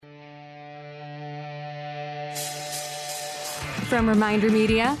From Reminder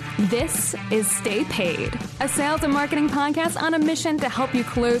Media, this is Stay Paid, a sales and marketing podcast on a mission to help you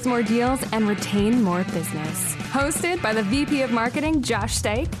close more deals and retain more business. Hosted by the VP of Marketing, Josh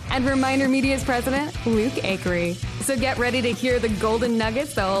Steik, and Reminder Media's president, Luke Acree. So get ready to hear the golden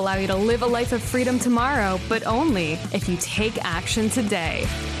nuggets that will allow you to live a life of freedom tomorrow, but only if you take action today.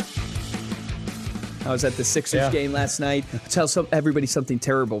 I was at the Sixers game last night. Tell everybody something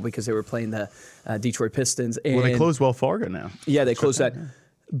terrible because they were playing the Detroit Pistons. And well, they closed Wells Fargo now. Yeah, they closed that.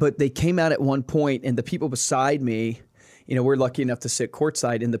 But they came out at one point, and the people beside me, you know, we're lucky enough to sit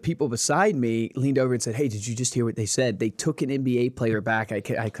courtside, and the people beside me leaned over and said, "Hey, did you just hear what they said? They took an NBA player back. I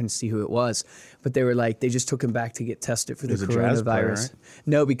couldn't see who it was, but they were like, they just took him back to get tested for the coronavirus." Player, right?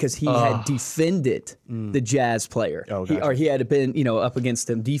 No, because he had defended the Jazz player. Oh, gotcha. He had been, you know, up against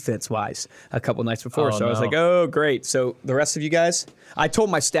him defense-wise a couple nights before. I was like, oh, great. So the rest of you guys, I told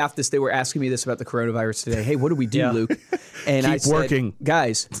my staff this. They were asking me this about the coronavirus today. Hey, what do we do, Luke? And I said, working.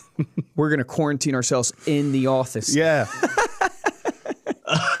 Guys, we're going to quarantine ourselves in the office. Yeah.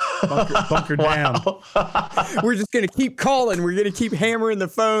 Bunker down. We're just going to keep calling. We're going to keep hammering the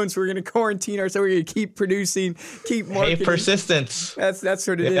phones. We're going to quarantine ourselves. We're going to keep producing, keep marketing. Hey, persistence. That's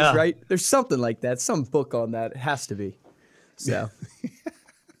what it is, right? There's something like that. Some book on that. It has to be. So,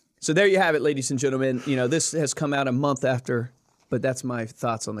 so there you have it, ladies and gentlemen. You know, this has come out a month after, but that's my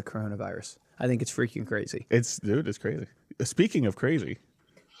thoughts on the coronavirus. I think it's freaking crazy. It's crazy. Speaking of crazy,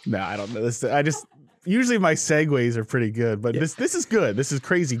 no, I don't know. Usually my segues are pretty good, but this is good. This is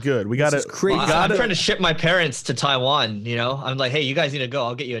crazy good. We got to. I'm trying to ship my parents to Taiwan. You know, I'm like, hey, you guys need to go.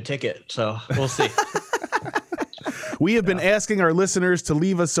 I'll get you a ticket. So we'll see. We have been asking our listeners to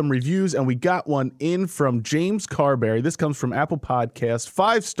leave us some reviews, and we got one in from James Carberry. This comes from Apple Podcasts,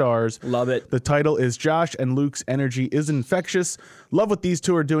 5 stars. Love it. The title is Josh and Luke's Energy is Infectious. Love what these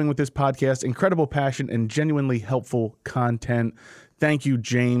two are doing with this podcast. Incredible passion and genuinely helpful content. Thank you,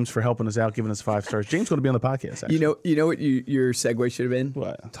 James, for helping us out, giving us 5 stars. James is going to be on the podcast, actually. You know what your segue should have been?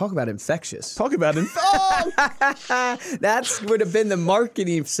 What? Talk about infectious. Talk about That would have been the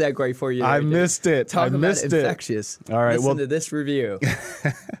marketing segue for you. I missed it. Talk about infectious. All right. Listen to this review.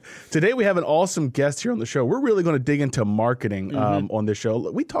 Today we have an awesome guest here on the show. We're really going to dig into marketing on this show.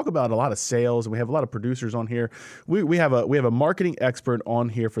 We talk about a lot of sales, and we have a lot of producers on here. We have a marketing expert on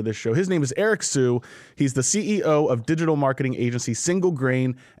here for this show. His name is Eric Siu. He's the CEO of digital marketing agency Single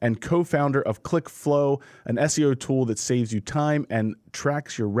Grain and co-founder of ClickFlow, an SEO tool that saves you time and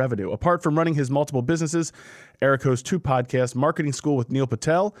tracks your revenue. Apart from running his multiple businesses, Eric hosts 2 podcasts, Marketing School with Neil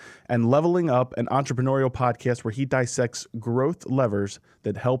Patel and Leveling Up, an entrepreneurial podcast where he dissects growth levers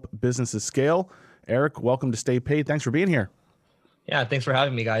that help businesses scale. Eric, welcome to Stay Paid. Thanks for being here. Yeah, thanks for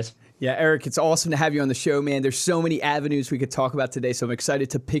having me, guys. Yeah, Eric, it's awesome to have you on the show, man. There's so many avenues we could talk about today, so I'm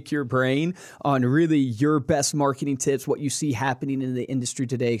excited to pick your brain on really your best marketing tips, what you see happening in the industry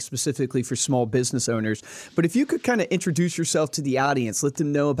today, specifically for small business owners. But if you could kind of introduce yourself to the audience, let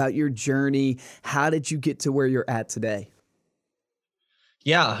them know about your journey. How did you get to where you're at today?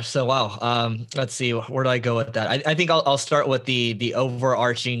 Yeah. So, wow. Let's see. Where do I go with that? I think I'll start with the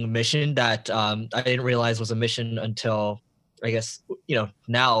overarching mission that I didn't realize was a mission until, I guess,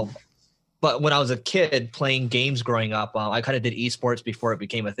 now. But when I was a kid playing games growing up, I kind of did esports before it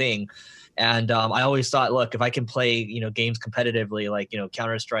became a thing. And I always thought, look, if I can play, games competitively, like,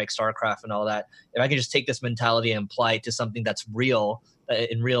 Counter-Strike, StarCraft and all that, if I can just take this mentality and apply it to something that's real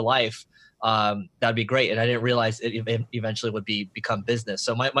in real life, that'd be great. And I didn't realize it eventually would become business.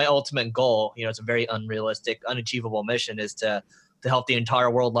 So my ultimate goal, it's a very unrealistic, unachievable mission, is to help the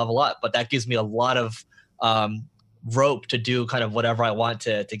entire world level up. But that gives me a lot of rope to do kind of whatever I want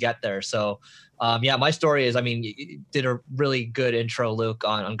to get there. So my story is, you did a really good intro, Luke,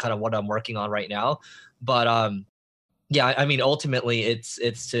 on kind of what I'm working on right now. But ultimately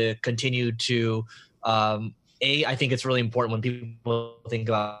it's to continue to I think it's really important when people think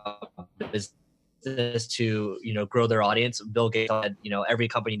about business to grow their audience. Bill Gates said every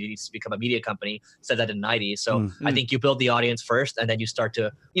company needs to become a media company. Said that in the 90s. So I think you build the audience first, and then you start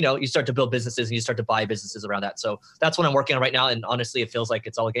to build businesses, and you start to buy businesses around that. So that's what I'm working on right now, and honestly, it feels like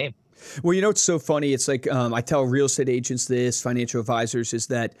it's all a game. Well, it's so funny. It's like I tell real estate agents this, financial advisors, is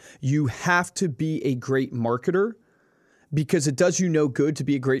that you have to be a great marketer, because it does you no good to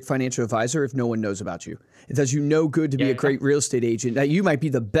be a great financial advisor if no one knows about you. It does you no good to be a great real estate agent. Now, you might be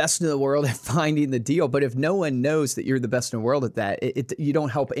the best in the world at finding the deal, but if no one knows that you're the best in the world at that, you don't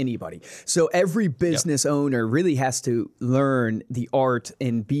help anybody. So every business owner really has to learn the art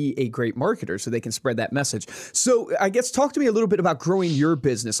and be a great marketer so they can spread that message. So I guess talk to me a little bit about growing your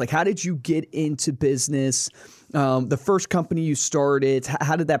business. Like, how did you get into business? The first company you started,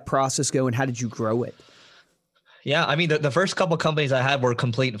 how did that process go, and how did you grow it? Yeah, I mean, the first couple companies I had were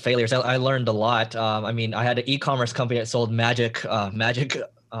complete failures. I learned a lot. I mean, I had an e-commerce company that sold magic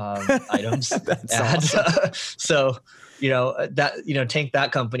items. That's and, awesome. so, tanked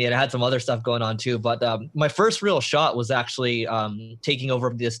that company, and I had some other stuff going on too. But my first real shot was actually taking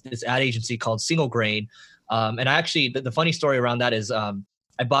over this ad agency called Single Grain. And I actually, the funny story around that is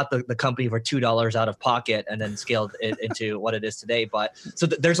I bought the company for $2 out of pocket and then scaled it into what it is today. But so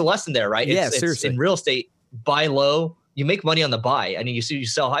there's a lesson there, right? Yeah, It's seriously. in real estate, buy low, you make money on the buy, and you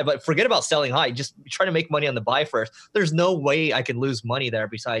sell high. But forget about selling high. Just try to make money on the buy first. There's no way I can lose money there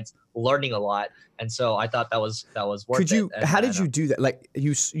besides learning a lot. And so I thought that was worth Could you? it. How did you do that? Like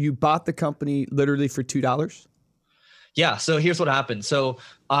you bought the company literally for $2? Yeah. So here's what happened. So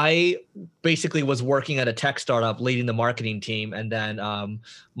I basically was working at a tech startup, leading the marketing team, and then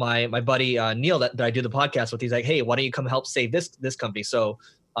my buddy Neil that I do the podcast with, he's like, "Hey, why don't you come help save this company?" So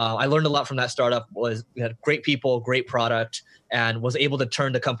I learned a lot from that startup. We had great people, great product, and was able to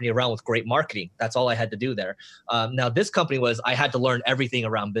turn the company around with great marketing. That's all I had to do there. Now this company I had to learn everything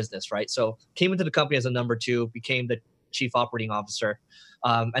around business, right? So came into the company as a number 2, became the chief operating officer,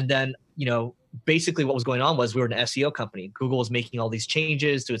 and then basically what was going on was we were an SEO company. Google was making all these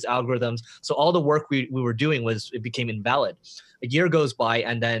changes to its algorithms. So all the work we were doing it became invalid. A year goes by,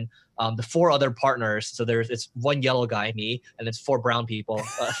 and then the 4 other partners, so it's 1 yellow guy, me, and it's 4 brown people,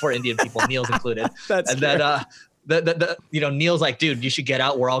 4 Indian people, Neil's included. That's and then Neil's like, "Dude, you should get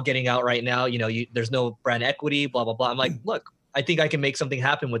out. We're all getting out right now. There's no brand equity, blah, blah, blah." I'm like, "Look, I think I can make something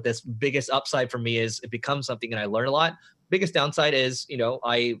happen with this. Biggest upside for me is it becomes something and I learn a lot. Biggest downside is,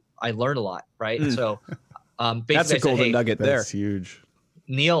 I learn a lot, right?" So basically That's a golden nugget there. That's huge.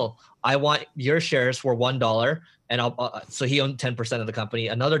 "Neil, I want your shares for $1, and so he owned 10% of the company,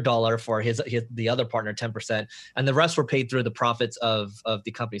 another $1 for the other partner, 10%, and the rest were paid through the profits of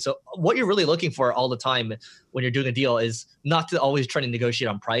the company." So what you're really looking for all the time when you're doing a deal is not to always try to negotiate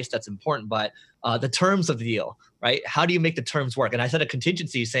on price. That's important, but the terms of the deal, right? How do you make the terms work? And I set a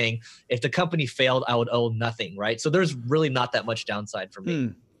contingency saying if the company failed, I would owe nothing, right? So there's really not that much downside for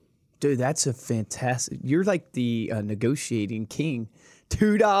me. Dude, that's a fantastic. You're like the negotiating king.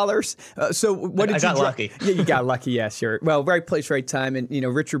 $2. So what did I you got lucky. Yeah, you got lucky. Yeah, sure. Well, right place, right time. And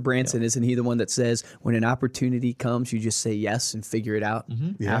Richard Branson, isn't he the one that says when an opportunity comes, you just say yes and figure it out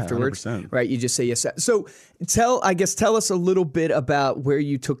afterwards? 100%. Right? You just say yes. So tell us a little bit about where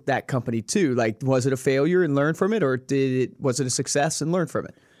you took that company to. Like, was it a failure and learn from it, or was it a success and learn from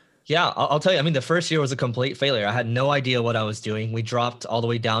it? Yeah, I'll tell you. I mean, the first year was a complete failure. I had no idea what I was doing. We dropped all the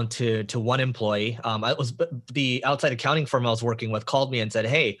way down to 1 employee. The outside accounting firm I was working with called me and said,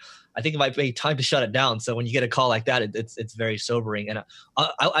 "Hey, I think it might be time to shut it down." So when you get a call like that, it's very sobering. And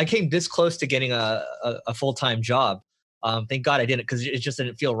I came this close to getting a full-time job. Thank God I didn't, because it just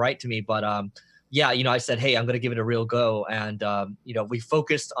didn't feel right to me. But I said, "Hey, I'm going to give it a real go." And we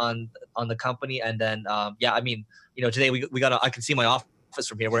focused on the company. And then today I can see my office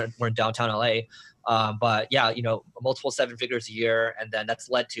from here. We're in downtown LA. But multiple 7 figures a year. And then that's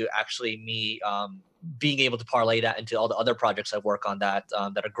led to actually me being able to parlay that into all the other projects I work on that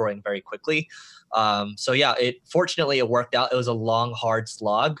are growing very quickly. Fortunately it worked out. It was a long, hard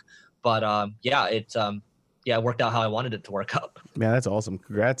slog, but it worked out how I wanted it to work out. Man, that's awesome.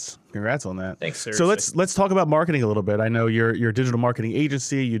 Congrats on that. Thanks, sir. So let's talk about marketing a little bit. I know you're a digital marketing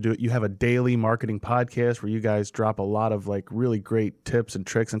agency. You have a daily marketing podcast where you guys drop a lot of like really great tips and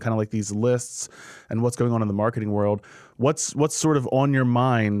tricks and kind of like these lists and what's going on in the marketing world. What's sort of on your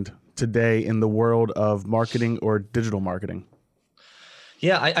mind today in the world of marketing or digital marketing?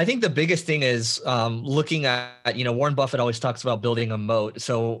 Yeah, I think the biggest thing is looking at, Warren Buffett always talks about building a moat.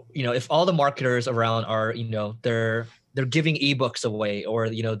 So, if all the marketers around are, they're giving ebooks away, or,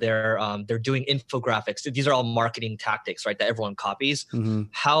 they're doing infographics. These are all marketing tactics, right, that everyone copies. Mm-hmm.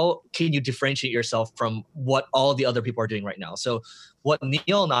 How can you differentiate yourself from what all the other people are doing right now? So what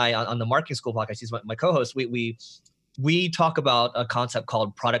Neil and I on the Marketing School podcast, he's my co-host, we talk about a concept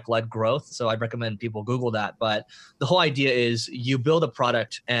called product-led growth. So I'd recommend people Google that. But the whole idea is you build a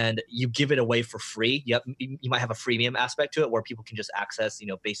product and you give it away for free. You might have a freemium aspect to it where people can just access,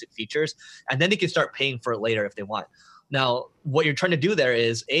 basic features, and then they can start paying for it later if they want. Now, what you're trying to do there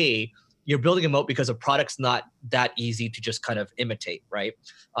is you're building a moat because a product's not that easy to just kind of imitate, right?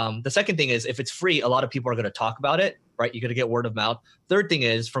 The second thing is if it's free, a lot of people are going to talk about it, right? You're going to get word of mouth. Third thing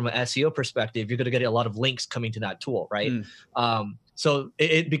is from an SEO perspective, you're going to get a lot of links coming to that tool, right? So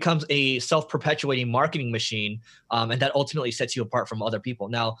it becomes a self-perpetuating marketing machine, and that ultimately sets you apart from other people.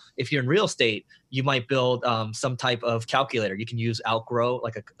 Now, if you're in real estate, you might build some type of calculator. You can use Outgrow,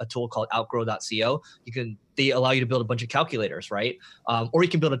 like a tool called outgrow.co. They allow you to build a bunch of calculators, right? Or you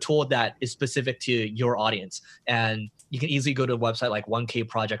can build a tool that is specific to your audience. And you can easily go to a website like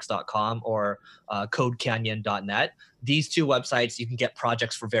 1kprojects.com or codecanyon.net. These two websites, you can get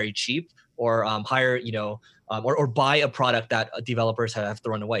projects for very cheap, or hire, or buy a product that developers have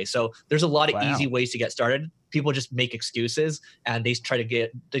thrown away. So there's a lot of easy ways to get started. People just make excuses and they try to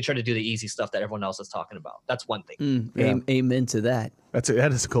do the easy stuff that everyone else is talking about. That's one thing. Amen to that. That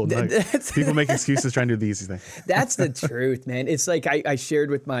is a cool night. People make excuses trying to do the easy thing. That's the truth, man. It's like I shared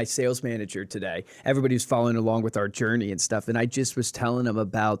with my sales manager today. Everybody was following along with our journey and stuff. And I just was telling them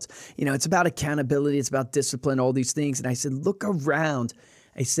about, it's about accountability. It's about discipline, all these things. And I said, look around.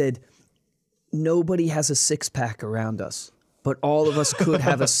 I said, nobody has a six-pack around us, but all of us could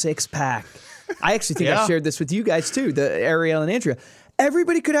have a six-pack. I actually think I shared this with you guys too, Ariel and Andrea.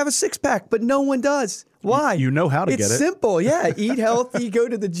 Everybody could have a six-pack, but no one does. Why? You know how to get it. It's simple, yeah. Eat healthy, go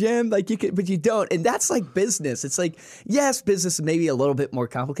to the gym, but you don't. And that's like business. It's like, yes, business is maybe a little bit more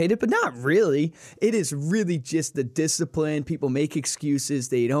complicated, but not really. It is really just the discipline. People make excuses.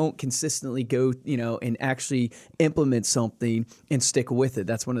 They don't consistently go, and actually implement something and stick with it.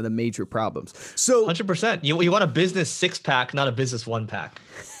 That's one of the major problems. So 100%. You want a business six-pack, not a business one-pack.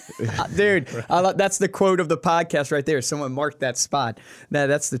 Dude, that's the quote of the podcast right there. Someone marked that spot.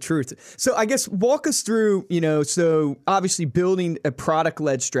 That's the truth. So I guess walk us through, so obviously building a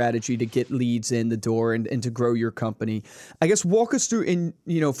product-led strategy to get leads in the door and to grow your company. I guess walk us through,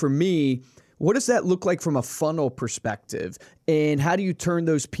 for me, what does that look like from a funnel perspective? And how do you turn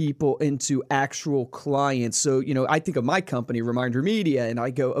those people into actual clients? So, I think of my company, Reminder Media, and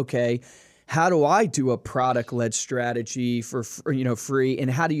I go, okay, how do I do a product-led strategy for free, and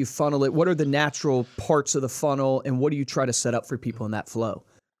how do you funnel it? What are the natural parts of the funnel, and what do you try to set up for people in that flow?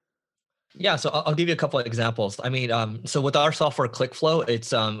 Yeah, so I'll give you a couple of examples. I mean, so with our software, ClickFlow,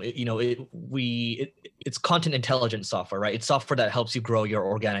 it's content intelligence software, right? It's software that helps you grow your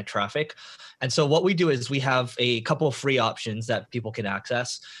organic traffic. And so what we do is we have a couple of free options that people can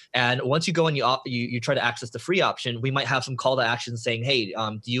access. And once you go and you try to access the free option, we might have some call to action saying, hey,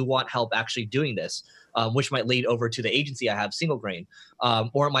 do you want help actually doing this? Which might lead over to the agency I have, Single Grain.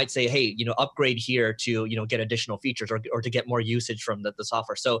 Or it might say, hey, upgrade here to, get additional features or to get more usage from the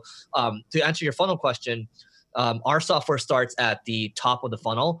software. So to answer your funnel question, our software starts at the top of the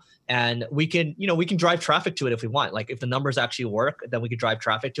funnel, and we can drive traffic to it if we want. Like if the numbers actually work, then we can drive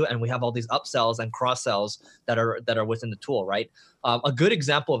traffic to it, and we have all these upsells and cross sells that are within the tool, right? A good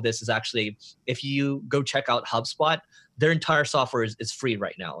example of this is actually if you go check out HubSpot. Their entire software is free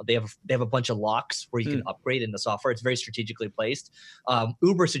right now. They have a bunch of locks where you can upgrade in the software. It's very strategically placed.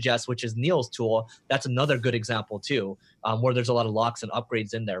 Ubersuggest, which is Neil's tool, that's another good example too, where there's a lot of locks and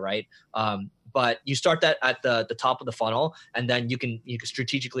upgrades in there, right? But you start that at the top of the funnel, and then you can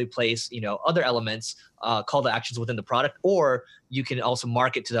strategically place other elements, call to actions within the product, or you can also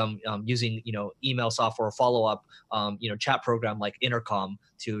market to them using email software or follow up chat program like Intercom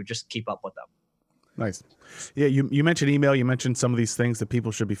to just keep up with them. Nice. Yeah, you mentioned email. You mentioned some of these things that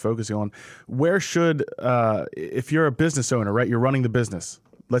people should be focusing on. Where should, if you're a business owner, right, you're running the business.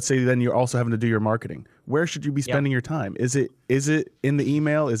 Let's say then you're also having to do your marketing. Where should you be spending your time? Is it in the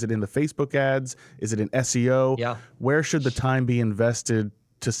email? Is it in the Facebook ads? Is it in SEO? Yeah. Where should the time be invested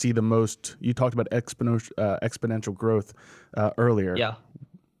to see the most? You talked about exponential growth earlier. Yeah.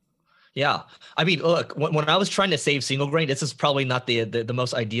 Yeah. I mean, look, when I was trying to save Single Grain, this is probably not the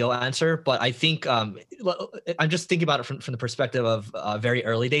most ideal answer, but I think I'm just thinking about it from the perspective of very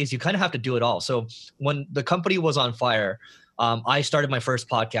early days. You kind of have to do it all. So when the company was on fire, I started my first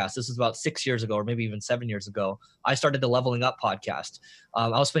podcast. This was about 6 years ago, or maybe even 7 years ago. I started the Leveling Up podcast. I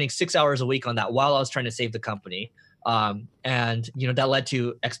was spending 6 hours a week on that while I was trying to save the company. And that led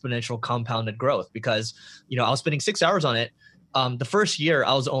to exponential compounded growth because, I was spending 6 hours on it. The first year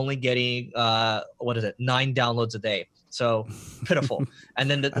I was only getting, 9 downloads a day. So pitiful.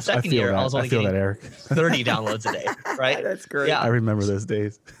 And then the second year I was only getting 30 downloads a day. Right. That's great. Yeah. I remember those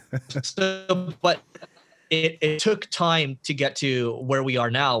days. But it took time to get to where we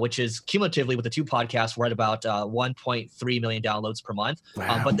are now, which is cumulatively with the two podcasts, we're at about 1.3 million downloads per month.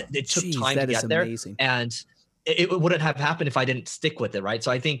 Wow. But it took time to get there. Amazing. And it wouldn't have happened if I didn't stick with it, right?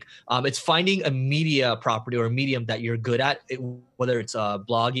 So I think it's finding a media property or a medium that you're good at, whether it's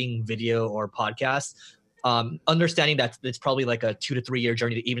blogging, video, or podcast. Understanding that it's probably like a 2 to 3 year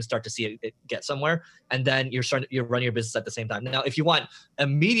journey to even start to see it get somewhere, and then you're running your business at the same time. Now, if you want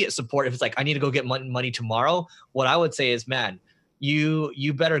immediate support, if it's like I need to go get money tomorrow, what I would say is, man,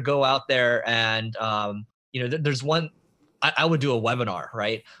 you better go out there and there's one. I would do a webinar,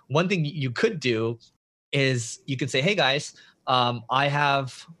 right? One thing you could do is you could say, hey guys, I'm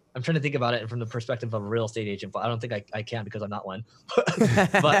trying to think about it from the perspective of a real estate agent, but I don't think I can because I'm not one.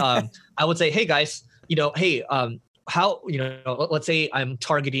 But I would say, hey guys, how, let's say I'm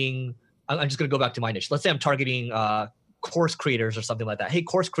targeting, I'm just going to go back to my niche. Let's say I'm targeting course creators or something like that. Hey,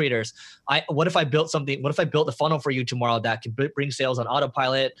 course creators, what if I built a funnel for you tomorrow that can bring sales on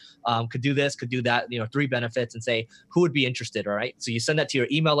autopilot, could do this, could do that, 3 benefits, and say, who would be interested? All right. So you send that to your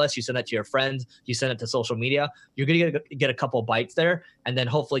email list, you send that to your friends, you send it to social media, you're going to get a couple of bites there. And then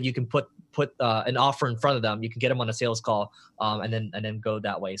hopefully you can put an offer in front of them. You can get them on a sales call, and then go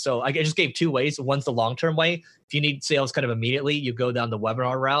that way. So I just gave 2 ways. One's the long-term way. If you need sales kind of immediately, you go down the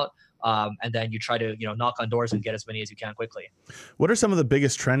webinar route. And then you try to knock on doors and get as many as you can quickly. What are some of the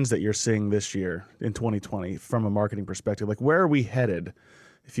biggest trends that you're seeing this year in 2020 from a marketing perspective? Like, where are we headed?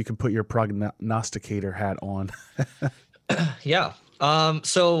 If you can put your prognosticator hat on. Yeah.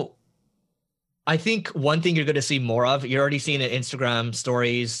 So I think one thing you're going to see more of, you're already seeing it in Instagram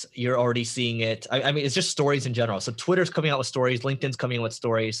stories. You're already seeing it. I mean, it's just stories in general. So Twitter's coming out with stories. LinkedIn's coming out with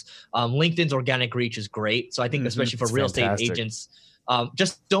stories. LinkedIn's organic reach is great. So I think especially for real estate agents,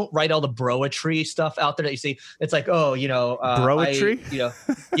 just don't write all the broetry stuff out there that you see. It's like, broetry?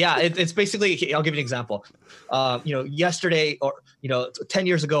 Yeah, it's basically, I'll give you an example. Yesterday or, 10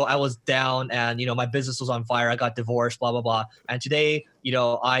 years ago, I was down and, my business was on fire. I got divorced, blah, blah, blah. And today,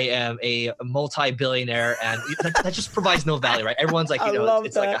 I am a multi-billionaire, and that just provides no value, right? Everyone's like,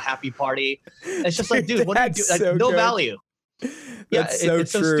 it's like a happy party. It's just like, dude, what do you do? Like, so no value. Yeah,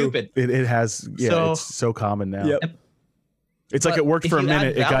 it's so stupid. It has, it's so common now. Yep. It's like it worked for a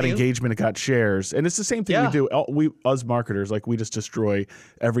minute, it got engagement, it got shares. And it's the same thing we do. We, us marketers, like we just destroy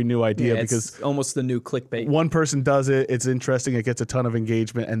every new idea because almost the new clickbait. One person does it, it's interesting, it gets a ton of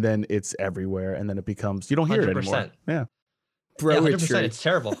engagement, and then it's everywhere. And then it becomes, you don't hear 100%. It anymore. Yeah. 100%. It's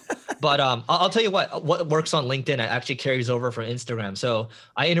terrible. But I'll tell you what works on LinkedIn actually carries over from Instagram. So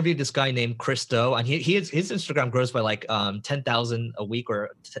I interviewed this guy named Chris Do, and his Instagram grows by like 10,000 a week or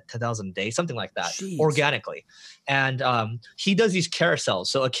 10,000 a day, something like that, Jeez. Organically. And he does these carousels.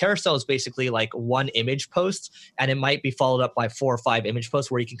 So a carousel is basically like one image post, and it might be followed up by 4 or 5 image posts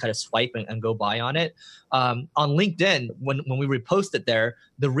where you can kind of swipe and go by on it. On LinkedIn, when we repost it there,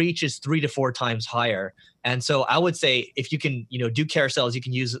 the reach is 3 to 4 times higher. And so I would say if you can, do carousels, you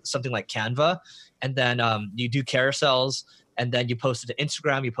can use something like Canva, and then you do carousels, and then you post it to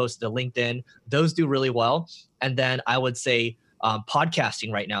Instagram, you post it to LinkedIn. Those do really well. And then I would say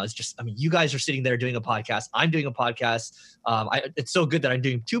podcasting right now is just, you guys are sitting there doing a podcast. I'm doing a podcast. It's so good that I'm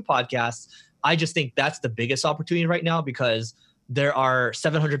doing 2 podcasts. I just think that's the biggest opportunity right now because there are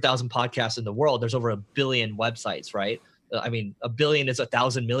 700,000 podcasts in the world. There's over 1 billion websites, right? I mean, 1 billion is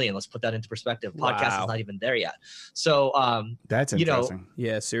 1,000 million. Let's put that into perspective. Podcast is not even there yet. So that's interesting.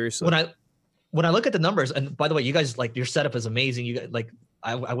 Yeah, seriously. When I look at the numbers, and by the way, you guys, like, your setup is amazing. You guys, like,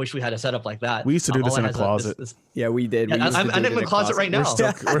 I wish we had a setup like that. We used to do this in a closet. Yeah, we did. Yeah, I'm in a closet right now.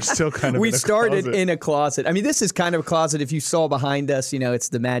 We're still kind of. We started in a closet. I mean, this is kind of a closet. If you saw behind us, it's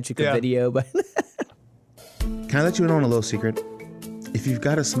the magic of video. But can I let you in on a little secret? If you've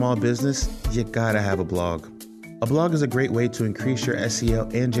got a small business, you gotta have a blog. A blog is a great way to increase your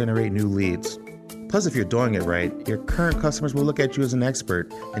SEO and generate new leads. Plus, if you're doing it right, your current customers will look at you as an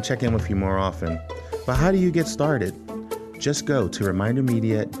expert and check in with you more often. But how do you get started? Just go to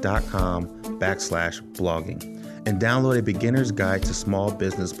remindermedia.com/blogging and download a beginner's guide to small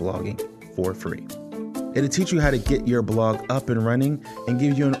business blogging for free. It'll teach you how to get your blog up and running and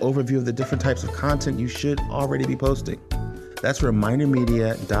give you an overview of the different types of content you should already be posting. That's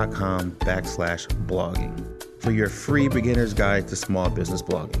remindermedia.com/blogging for your free beginner's guide to small business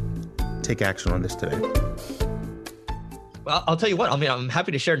blogging. Take action on this today. Well, I'll tell you what, I'm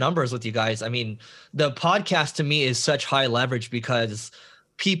happy to share numbers with you guys. I mean, the podcast to me is such high leverage because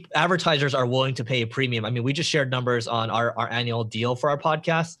advertisers are willing to pay a premium. I mean, we just shared numbers on our annual deal for our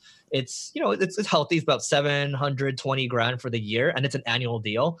podcast. It's, it's healthy. It's about $720,000 for the year, and it's an annual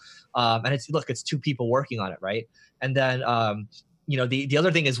deal. And it's 2 people working on it, right? And then, the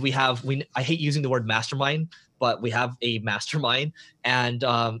other thing is I hate using the word mastermind, but we have a mastermind, and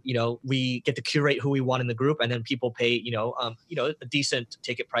we get to curate who we want in the group, and then people pay a decent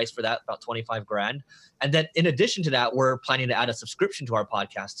ticket price for that, about $25,000. And then in addition to that, we're planning to add a subscription to our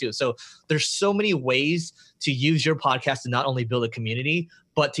podcast too. So there's so many ways to use your podcast to not only build a community,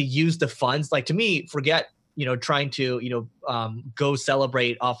 but to use the funds. Like, to me, forget trying to, go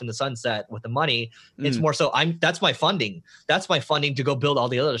celebrate off in the sunset with the money. It's more so that's my funding. That's my funding to go build all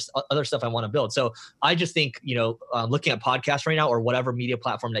the other stuff I want to build. So I just think, looking at podcasts right now or whatever media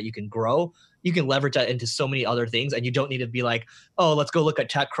platform that you can grow, you can leverage that into so many other things. And you don't need to be like, oh, let's go look at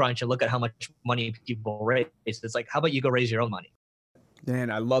TechCrunch and look at how much money people raise. It's like, how about you go raise your own money?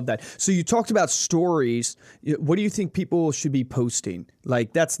 Man, I love that. So you talked about stories. What do you think people should be posting?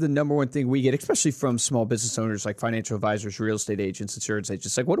 Like, that's the number one thing we get, especially from small business owners like financial advisors, real estate agents, insurance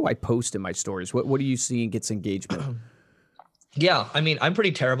agents. Like, what do I post in my stories? What do you see and gets engagement? Yeah, I mean, I'm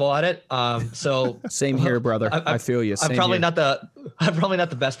pretty terrible at it. So same here, brother. I feel you. I'm probably not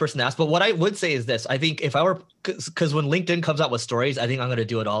the best person to ask. But what I would say is this: I think if I were, because when LinkedIn comes out with stories, I think I'm going to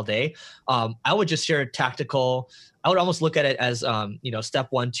do it all day. I would just share tactical. I would almost look at it as, step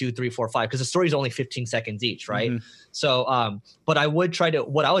 1, 2, 3, 4, 5, because the story is only 15 seconds each, right? Mm-hmm. So, but I would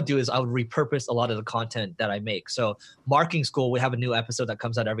what I would do is I would repurpose a lot of the content that I make. So Marketing School, we have a new episode that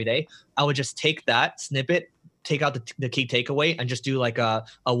comes out every day. I would just take that snippet, take out the key takeaway, and just do like a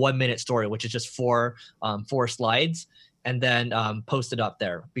 1-minute story, which is just four slides, and then post it up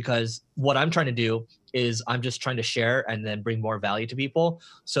there. Because what I'm trying to do is I'm just trying to share and then bring more value to people.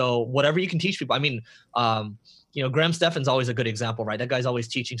 So whatever you can teach people, I mean, Graham Stephan's always a good example, right? That guy's always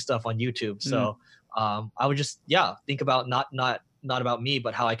teaching stuff on YouTube. So I would just, think about not about me,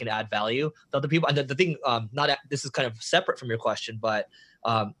 but how I can add value to other people. And the thing, this is kind of separate from your question, but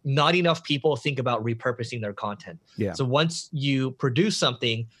not enough people think about repurposing their content. Yeah. So once you produce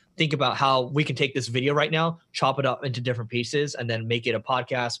something, think about how we can take this video right now, chop it up into different pieces, and then make it a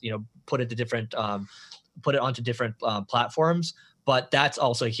podcast, put it onto different platforms. But that's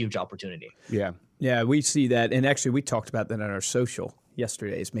also a huge opportunity. Yeah. Yeah, we see that. And actually, we talked about that on our social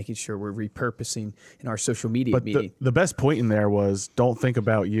yesterday, is making sure we're repurposing in our social media meeting. The best point in there was, don't think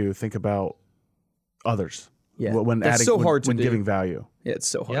about you, think about others. Yeah, when giving value. Yeah, it's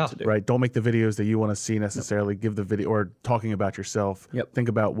so hard to do. Right. Don't make the videos that you want to see necessarily. Give the video or talking about yourself. Yep. Think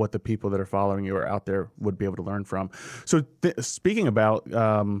about what the people that are following you or out there would be able to learn from. So speaking about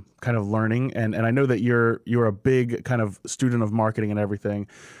kind of learning, and I know that you're a big kind of student of marketing and everything.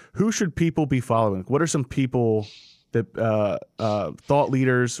 Who should people be following? What are some people that thought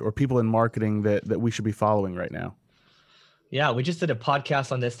leaders or people in marketing that we should be following right now? Yeah, we just did a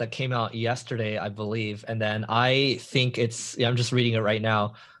podcast on this that came out yesterday, I believe. And then I think I'm just reading it right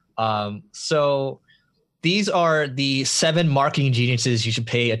now. So these are the 7 marketing geniuses you should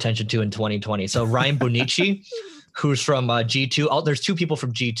pay attention to in 2020. So Ryan Bonici, who's from G2. Oh, there's 2 people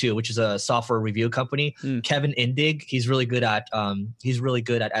from G2, which is a software review company. Kevin Indig, he's really good at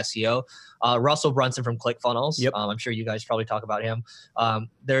SEO. Russell Brunson from ClickFunnels. Yep. I'm sure you guys probably talk about him.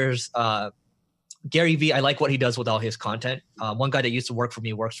 There's Gary Vee. I like what he does with all his content. One guy that used to work for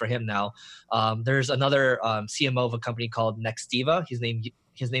me works for him now. There's another CMO of a company called Nextiva. His name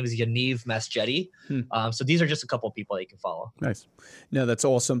is Yaniv Masjedi. So these are just a couple of people that you can follow. Nice. No, that's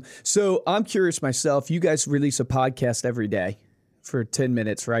awesome. So I'm curious myself. You guys release a podcast every day for 10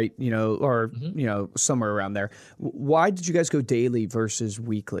 minutes, right? Somewhere around there. Why did you guys go daily versus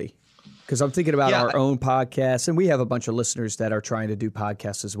weekly? Because I'm thinking about our own podcast, and we have a bunch of listeners that are trying to do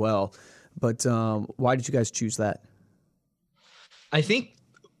podcasts as well. But why did you guys choose that? I think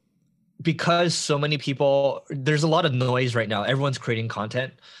because so many people, there's a lot of noise right now. Everyone's creating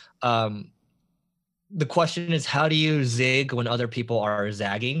content. The question is, how do you zig when other people are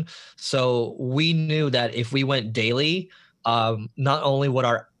zagging? So we knew that if we went daily, not only would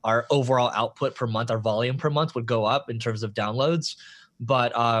our overall output per month, our volume per month would go up in terms of downloads,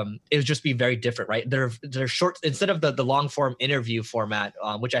 but it would just be very different, right? They're short, instead of the long form interview format,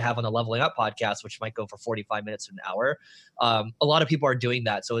 which I have on the Leveling Up podcast, which might go for 45 minutes to an hour. A lot of people are doing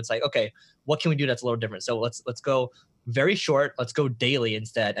that. So it's like, okay, what can we do that's a little different? So let's go very short. Let's go daily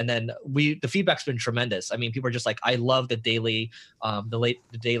instead. And then the feedback's been tremendous. I mean, people are just like, I love the daily, the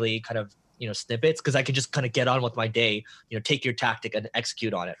daily kind of, snippets, because I can just kind of get on with my day, take your tactic and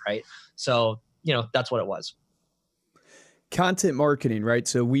execute on it. Right. So, that's what it was. Content marketing, right?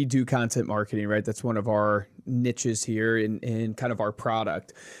 So we do content marketing, right? That's one of our niches here in kind of our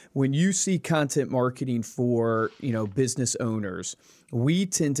product. When you see content marketing for, business owners, we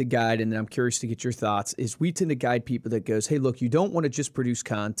tend to guide, and I'm curious to get your thoughts, is we tend to guide people that goes, hey, look, you don't want to just produce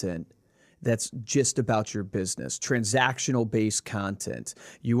content that's just about your business, transactional-based content.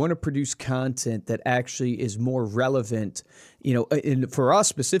 You want to produce content that actually is more relevant. And for us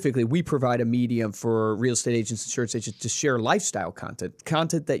specifically, we provide a medium for real estate agents, insurance agents to share lifestyle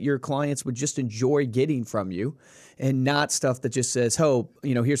content that your clients would just enjoy getting from you, and not stuff that just says, oh,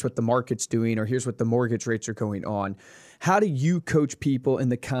 here's what the market's doing, or here's what the mortgage rates are going on. How do you coach people in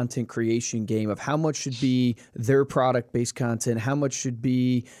the content creation game of how much should be their product-based content, how much should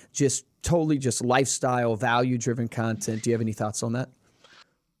be just totally just lifestyle, value-driven content? Do you have any thoughts on that?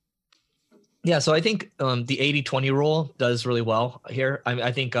 Yeah, so I think the 80-20 rule does really well here.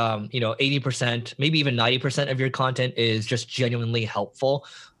 I think 80%, maybe even 90% of your content is just genuinely helpful.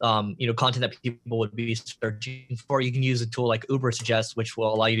 Content that people would be searching for. You can use a tool like Ubersuggest, which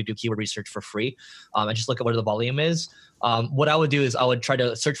will allow you to do keyword research for free, and just look at what the volume is. What I would do is I would try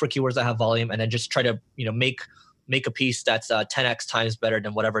to search for keywords that have volume, and then just try to make a piece that's 10x times better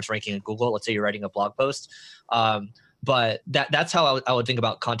than whatever it's ranking in Google. Let's say you're writing a blog post. But that's how I would think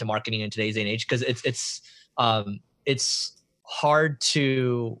about content marketing in today's day and age, because it's hard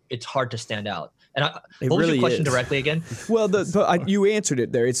to stand out. And what was your question directly again? Well, you answered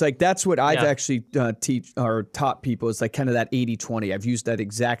it there. It's like that's what I've actually taught people. It's like kind of that 80-20. I've used that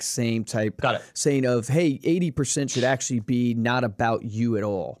exact same type saying of, hey, 80% should actually be not about you at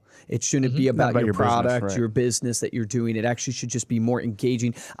all. It shouldn't be about your product, business, your business that you're doing. It actually should just be more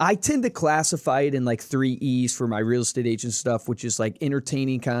engaging. I tend to classify it in like 3 E's for my real estate agent stuff, which is like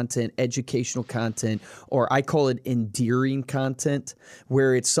entertaining content, educational content, or I call it endearing content,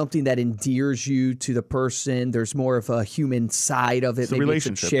 where it's something that endears you to the person. There's more of a human side of it. It's maybe a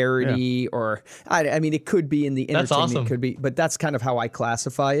relationship. It's a charity, or I mean, it could be in the entertainment. That's awesome. It could be, but that's kind of how I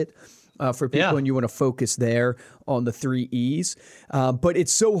classify it. For people, and you want to focus there on the 3 E's. But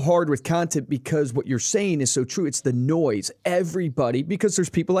it's so hard with content because what you're saying is so true. It's the noise. Everybody, because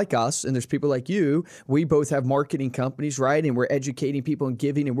there's people like us and there's people like you. We both have marketing companies, right? And we're educating people and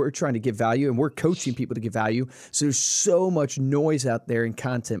giving, and we're trying to give value, and we're coaching people to give value. So there's so much noise out there in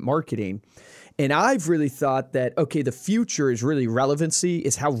content marketing. And I've really thought that, okay, the future is really relevancy,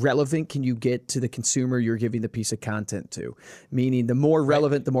 is how relevant can you get to the consumer you're giving the piece of content to? Meaning the more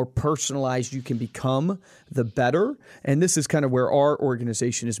relevant, the more personalized you can become, the better. And this is kind of where our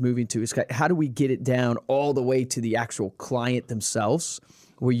organization is moving to, is how do we get it down all the way to the actual client themselves,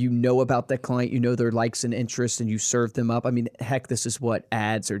 where you know about that client, you know their likes and interests, and you serve them up. I mean, heck, this is what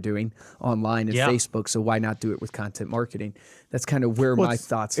ads are doing online and Facebook, so why not do it with content marketing? That's kind of where my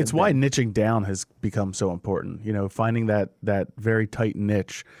thoughts have It's why niching down has become so important. Finding that very tight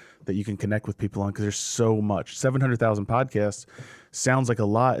niche that you can connect with people on, because there's so much. 700,000 podcasts sounds like a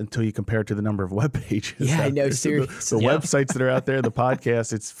lot until you compare it to the number of web pages. Yeah, I know, seriously. The websites that are out there, the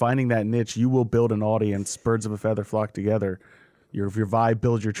podcasts, it's finding that niche. You will build an audience. Birds of a feather flock together. Your vibe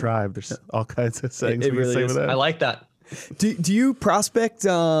builds your tribe. There's all kinds of things we can say with that. I like that. Do you prospect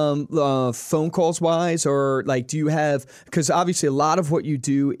phone calls wise, or like do you have, because obviously a lot of what you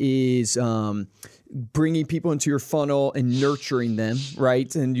do is bringing people into your funnel and nurturing them,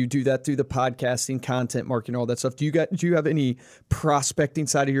 right? And you do that through the podcasting, content marketing, all that stuff. Do you have any prospecting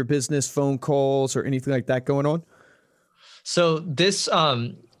side of your business, phone calls or anything like that going on? So this,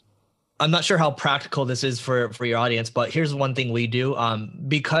 I'm not sure how practical this is for your audience, but here's one thing we do.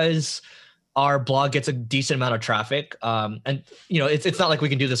 Because our blog gets a decent amount of traffic, and it's not like we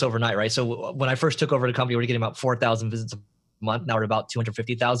can do this overnight, right? So when I first took over the company, we were getting about 4,000 visits a month. Now we're about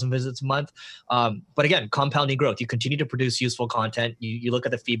 250,000 visits a month. But again, compounding growth. You continue to produce useful content. You look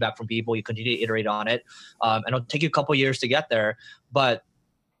at the feedback from people. You continue to iterate on it, and it'll take you a couple years to get there. But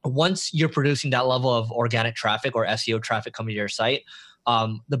once you're producing that level of organic traffic or SEO traffic coming to your site,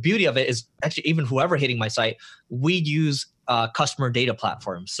 the beauty of it is actually even whoever hitting my site, we use customer data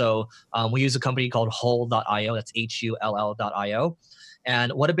platforms. So we use a company called Hull.io. That's HULL.io.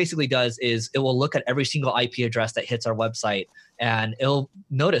 And what it basically does is it will look at every single IP address that hits our website, and it'll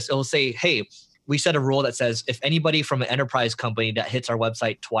say, hey, we set a rule that says if anybody from an enterprise company that hits our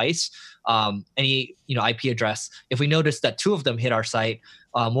website twice, any IP address, if we notice that 2 of them hit our site,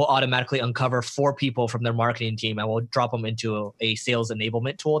 we'll automatically uncover 4 people from their marketing team, and we'll drop them into a sales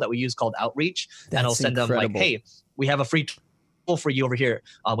enablement tool that we use called Outreach. And it'll send them like, hey, we have a free tool for you over here.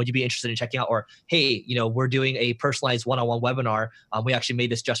 Would you be interested in checking out? Or, hey, we're doing a personalized one-on-one webinar. We actually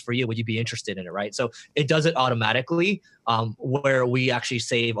made this just for you. Would you be interested in it, right? So it does it automatically, where we actually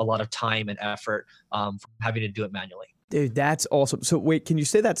save a lot of time and effort from having to do it manually. Dude, that's awesome. So wait, can you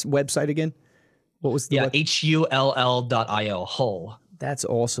say that website again? What was the HULL.io, Hull. That's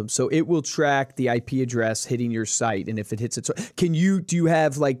awesome. So it will track the IP address hitting your site, and if it hits it, so do you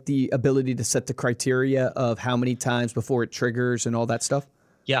have like the ability to set the criteria of how many times before it triggers and all that stuff?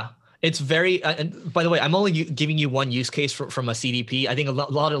 Yeah. It's very, and by the way, I'm only giving you one use case from a CDP. I think a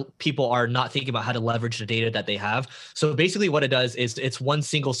lot of people are not thinking about how to leverage the data that they have. So basically what it does is it's one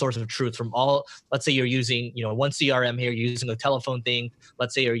single source of truth from all, let's say you're using, one CRM here, you're using a telephone thing.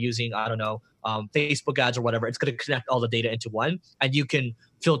 Let's say you're using, I don't know, Facebook ads or whatever. It's going to connect all the data into one, and you can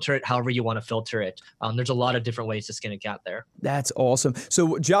filter it however you want to filter it. There's a lot of different ways to skin a cat there. That's awesome.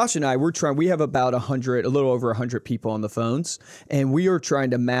 So Josh and I, we have about a little over 100 people on the phones, and we are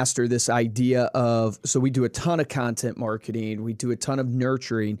trying to master this idea of, so we do a ton of content marketing, we do a ton of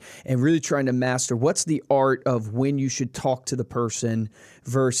nurturing, and really trying to master what's the art of when you should talk to the person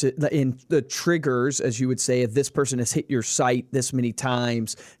versus in the triggers, as you would say, if this person has hit your site this many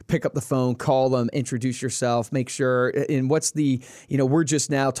times, pick up the phone, call them, introduce yourself, make sure, and what's the, we're just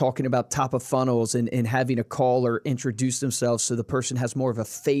now talking about top of funnels and having a caller introduce themselves so the person has more of a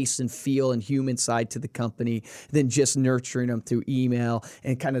face and feel and human side to the company than just nurturing them through email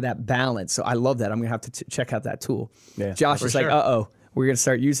and kind of that balance. So I love that. I'm going to have to check out that tool. Yeah, Josh is like, uh-oh. We're going to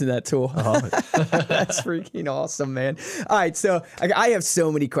start using that tool. That's freaking awesome, man. All right, so I have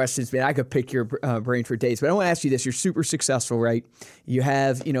so many questions, man. I could pick your brain for days, but I want to ask you this. You're super successful, right? You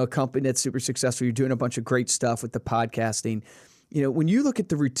have, a company that's super successful. You're doing a bunch of great stuff with the podcasting. When you look at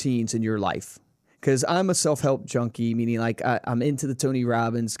the routines in your life, because I'm a self-help junkie, meaning like I'm into the Tony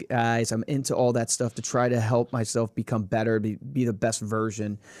Robbins guys. I'm into all that stuff to try to help myself become better, be the best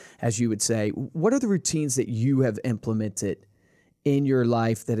version, as you would say. What are the routines that you have implemented in your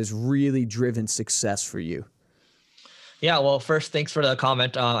life that has really driven success for you? Yeah, well, first, thanks for the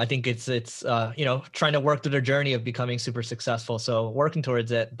comment. I think it's trying to work through the journey of becoming super successful. So working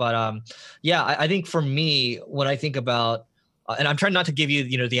towards it. But I think for me, when I think about, and I'm trying not to give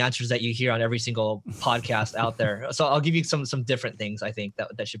you, the answers that you hear on every single podcast out there. So I'll give you some different things I think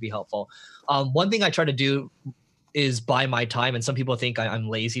that should be helpful. One thing I try to do is buy my time, and some people think I'm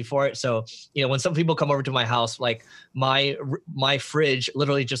lazy for it. So, when some people come over to my house, like my fridge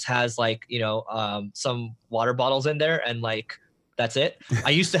literally just has like, some water bottles in there, and like, that's it. I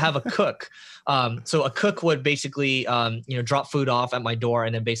used to have a cook. So a cook would basically, drop food off at my door,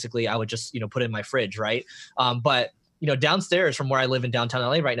 and then basically I would just, put it in my fridge. Right. But downstairs from where I live in downtown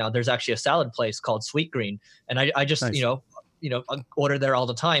LA right now, there's actually a salad place called Sweet Green. And I just, nice. I order there all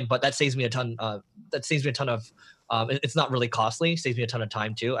the time, but that saves me a ton. Of, it's not really costly, saves me a ton of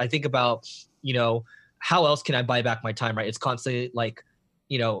time too. I think about, how else can I buy back my time, right? It's constantly like,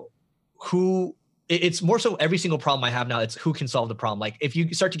 it's more so every single problem I have now, it's who can solve the problem. Like if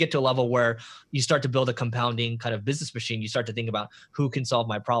you start to get to a level where you start to build a compounding kind of business machine, you start to think about who can solve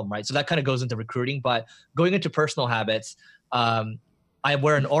my problem, right? So that kind of goes into recruiting, but going into personal habits, I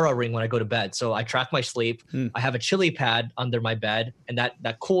wear an Oura ring when I go to bed. So I track my sleep. I have a chili pad under my bed, and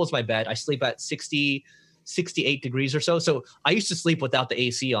that cools my bed. I sleep at 68 degrees or so. So I used to sleep without the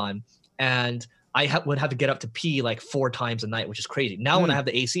AC on, and I would have to get up to pee like 4 times a night, which is crazy. Now when I have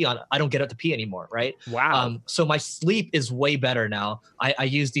the AC on, I don't get up to pee anymore, right? Wow. So my sleep is way better now. I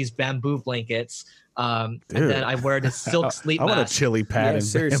use these bamboo blankets, and then I wear the silk sleep mask. I want a chili pad. Yeah,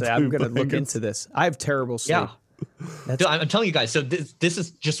 seriously, I'm going to look into this. I have terrible sleep. Yeah. Dude, I'm telling you guys. So this is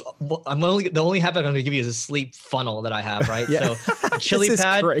just. The only habit I'm going to give you is a sleep funnel that I have, right? Yeah. So a chili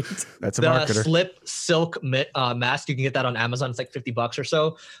pad. Great. That's a the marketer. Slip silk mask. You can get that on Amazon. It's like $50 or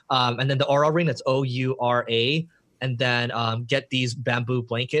so. And then the Oura ring. That's OURA. And then get these bamboo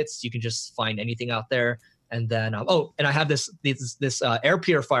blankets. You can just find anything out there. And then and I have this air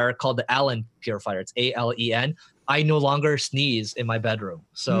purifier called the Allen purifier. It's ALEN. I no longer sneeze in my bedroom.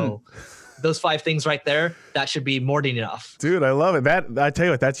 So. Those 5 things right there, that should be more than enough. Dude, I love it. That I tell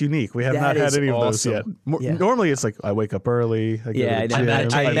you what, that's unique. We have not had any of those yet. Normally, it's like I wake up early. I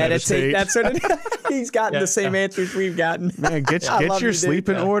meditate. That's what he's gotten the same answers we've gotten. Man, get your sleep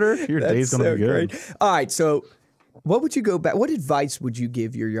in order. Your day's gonna be good. Great. All right, so what would you go back? What advice would you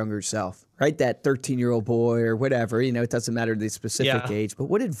give your younger self? Right, that 13-year-old boy or whatever. It doesn't matter the specific age, but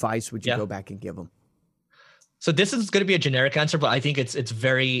what advice would you go back and give him? So this is going to be a generic answer, but I think it's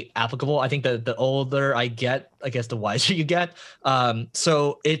very applicable. I think the older I get, I guess the wiser you get.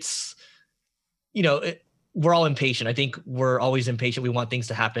 So it's, we're all impatient. I think we're always impatient. We want things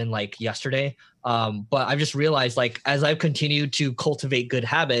to happen like yesterday. But I've just realized, like, as I've continued to cultivate good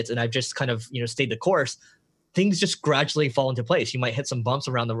habits and I've just kind of, stayed the course, things just gradually fall into place. You might hit some bumps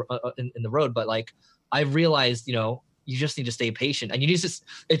around in the road, but like I've realized, you just need to stay patient, and you need to.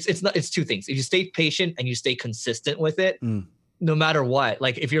 It's 2 things. If you stay patient and you stay consistent with it, no matter what.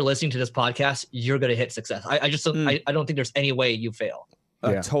 Like if you're listening to this podcast, you're gonna hit success. I don't think there's any way you fail.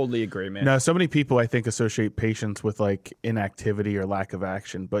 I totally agree, man. No, so many people I think associate patience with like inactivity or lack of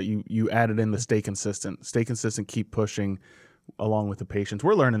action, but you added in the stay consistent, keep pushing along with the patience.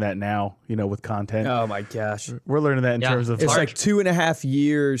 We're learning that now, with content. Oh my gosh, we're learning that in terms of it's like 2.5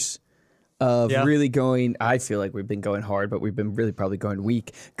 years of really going. I feel like we've been going hard, but we've been really probably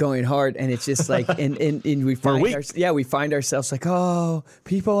going hard, and it's just like, and we find ourselves like, oh,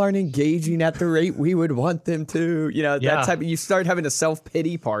 people aren't engaging at the rate we would want them to. You know, that type of, you start having a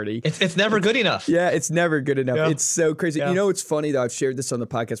self-pity party. It's never good enough. Yeah, it's never good enough. Yeah. It's so crazy. Yeah. You know, it's funny though. I've shared this on the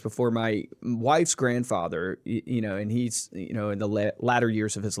podcast before. My wife's grandfather, you know, and he's, you know, in the latter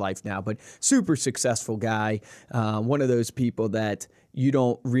years of his life now, but super successful guy. One of those people that you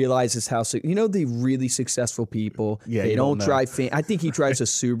don't realize is how, you know, the really successful people, they don't drive, I think he drives a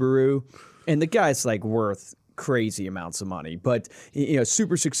Subaru, and the guy's like worth crazy amounts of money, but, you know,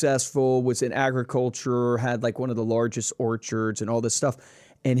 super successful, was in agriculture, had like one of the largest orchards and all this stuff.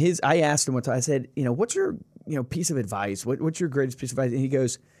 And I asked him one time, I said, you know, what's your, you know, piece of advice? What's your greatest piece of advice? And he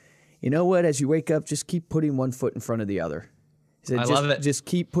goes, you know what, as you wake up, just keep putting one foot in front of the other. He said, love it. Just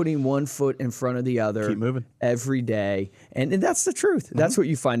keep putting one foot in front of the other. Keep moving. Every day. And that's the truth. Mm-hmm. That's what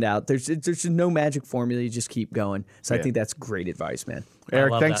you find out. There's no magic formula. You just keep going. So I think that's great advice, man.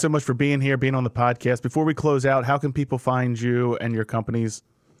 Eric, thanks so much for being here, being on the podcast. Before we close out, how can people find you and your companies?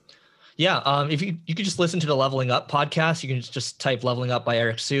 Yeah, if you could just listen to the Leveling Up podcast. You can just type Leveling Up by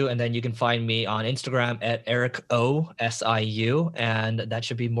Eric Siu, and then you can find me on Instagram at EricOSIU, and that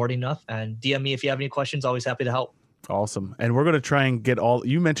should be more than enough. And DM me if you have any questions. Always happy to help. Awesome. And we're going to try and get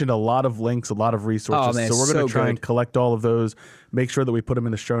you mentioned a lot of links, a lot of resources. So we're going to try and collect all of those, make sure that we put them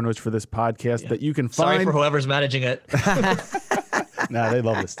in the show notes for this podcast that you can find. Sorry for whoever's managing it. Nah, they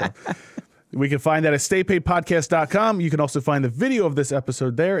love this stuff. We can find that at staypaidpodcast.com. You can also find the video of this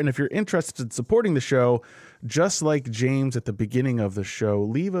episode there. And if you're interested in supporting the show, just like James at the beginning of the show,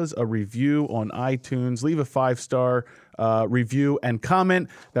 leave us a review on iTunes, leave a 5-star review and comment.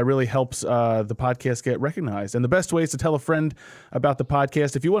 That really helps the podcast get recognized. And the best way is to tell a friend about the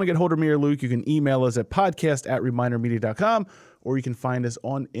podcast. If you want to get hold of me or Luke, you can email us at podcast@remindermedia.com, or you can find us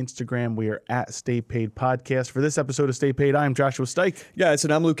on Instagram. We are at Stay Paid Podcast. For this episode of Stay Paid, I am Joshua Stike. Guys,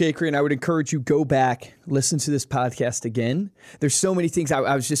 and I'm Luke Acree, and I would encourage you, go back, listen to this podcast again. There's so many things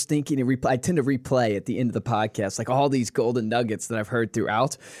I was just thinking, and I tend to replay at the end of the podcast, like all these golden nuggets that I've heard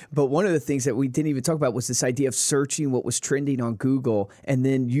throughout. But one of the things that we didn't even talk about was this idea of searching what was trending on Google and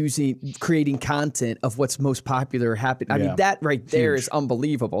then creating content of what's most popular happening. I mean, that right there is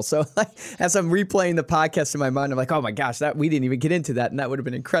unbelievable. So like, as I'm replaying the podcast in my mind, I'm like, oh my gosh, that we didn't even get into that, and that would have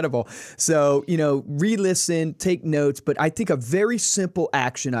been incredible. So, you know, re-listen, take notes, but I think a very simple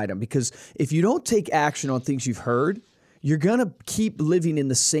action item, because if you don't take action on things you've heard, you're going to keep living in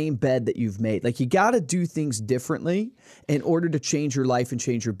the same bed that you've made. Like, you got to do things differently in order to change your life and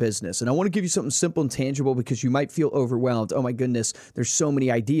change your business. And I want to give you something simple and tangible, because you might feel overwhelmed. Oh my goodness, there's so many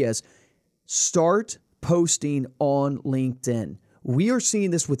ideas. Start posting on LinkedIn. We are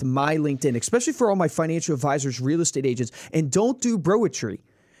seeing this with my LinkedIn, especially for all my financial advisors, real estate agents, and don't do broetry.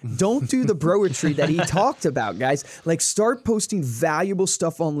 Don't do the broetry that he talked about, guys. Like, start posting valuable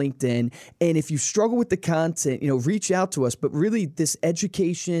stuff on LinkedIn. And if you struggle with the content, you know, reach out to us. But really, this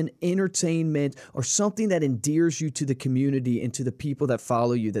education, entertainment, or something that endears you to the community and to the people that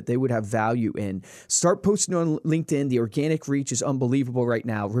follow you, that they would have value in. Start posting on LinkedIn. The organic reach is unbelievable right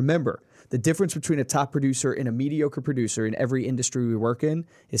now. Remember, the difference between a top producer and a mediocre producer in every industry we work in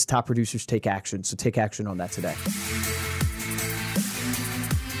is top producers take action. So take action on that today.